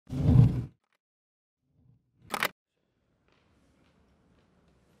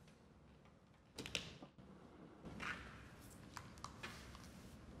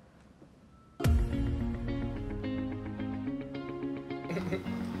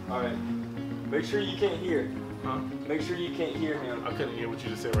Alright. Make sure you can't hear. Huh? Make sure you can't hear him. I couldn't hear what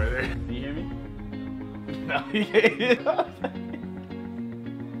you just said right there. Can you hear me? No, you can't hear.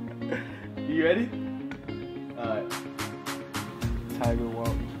 You ready? Alright. Tiger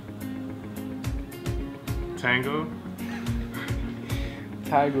walk. Tango.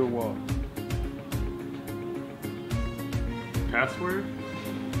 Tiger walk. Password.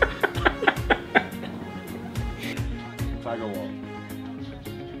 Tiger walk.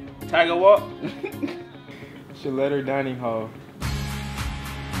 Tiger walk. Shaletter dining hall.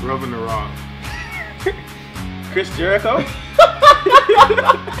 Rubbing the rock. Chris Jericho.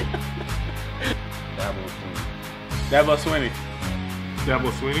 Dabo Swinney.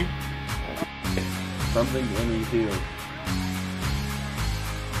 Dabo Swinney. Something in these heels.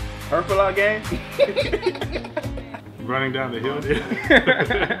 Purple out game. Running down the hill.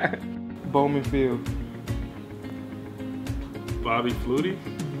 Bowman Field. Bobby Flutie.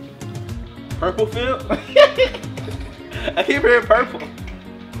 Purple field. I keep hearing purple.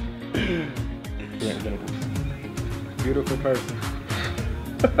 Beautiful person.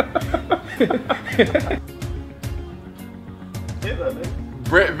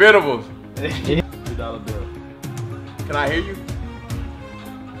 Brett Venables. $2 bill. Can I hear you?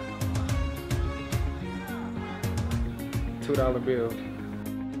 $2 bill.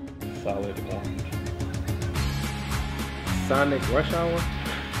 Solid orange. Sonic Rush Hour.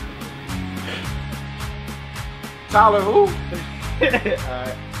 Tyler who?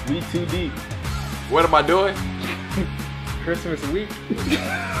 Alright. We too deep. What am I doing? Christmas week.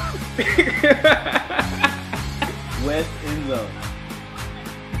 West end zone.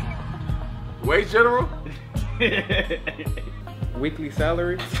 Wage General? Weekly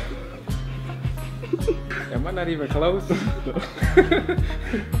salary. Am I not even close?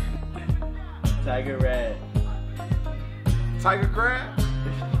 Tiger Rad. Tiger Crab?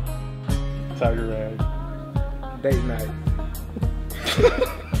 Tiger Rad. Date night.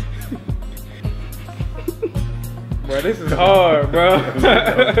 Bro, this is hard, bro.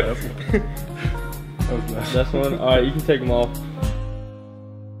 That's one. Alright, you can take them off.